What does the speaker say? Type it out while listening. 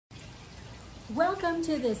Welcome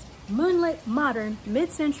to this moonlit modern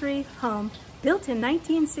mid-century home built in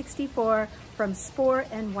 1964 from Spore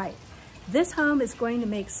and White. This home is going to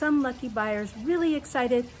make some lucky buyers really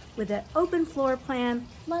excited with an open floor plan,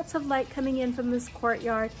 lots of light coming in from this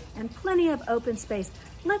courtyard, and plenty of open space.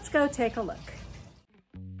 Let's go take a look.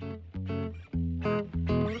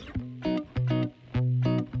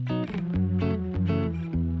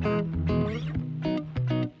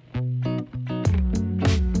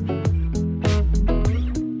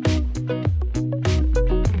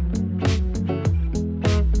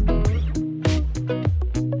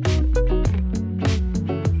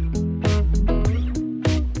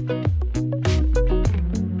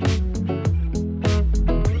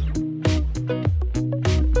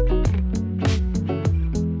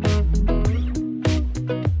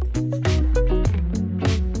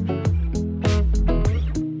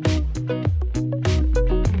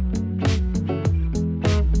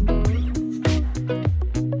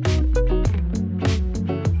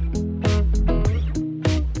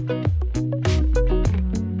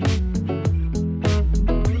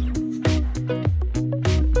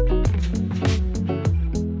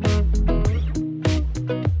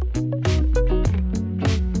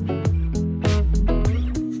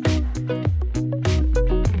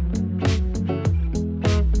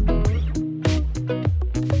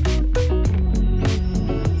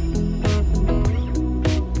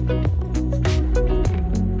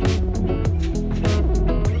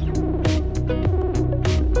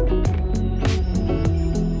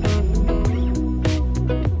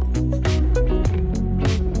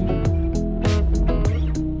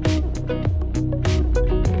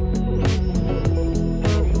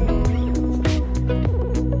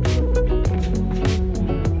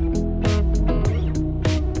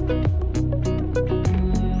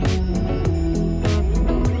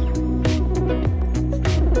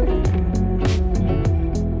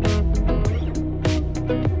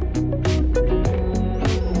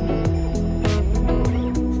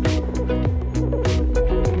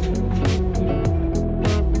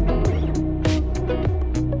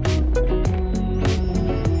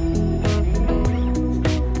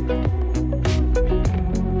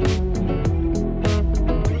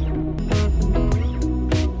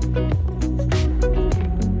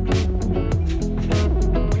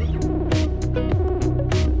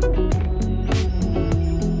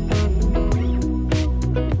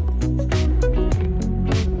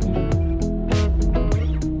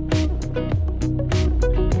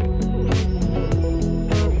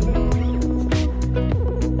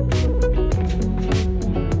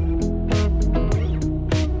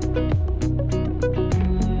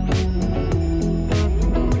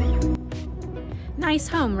 Nice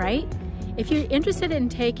home, right? If you're interested in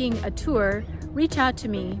taking a tour, reach out to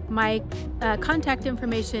me. My contact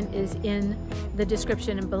information is in the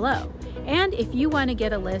description below. And if you want to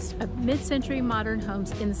get a list of mid-century modern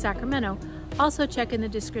homes in Sacramento, also check in the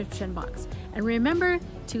description box. And remember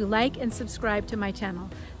to like and subscribe to my channel.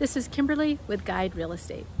 This is Kimberly with Guide Real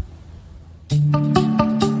Estate.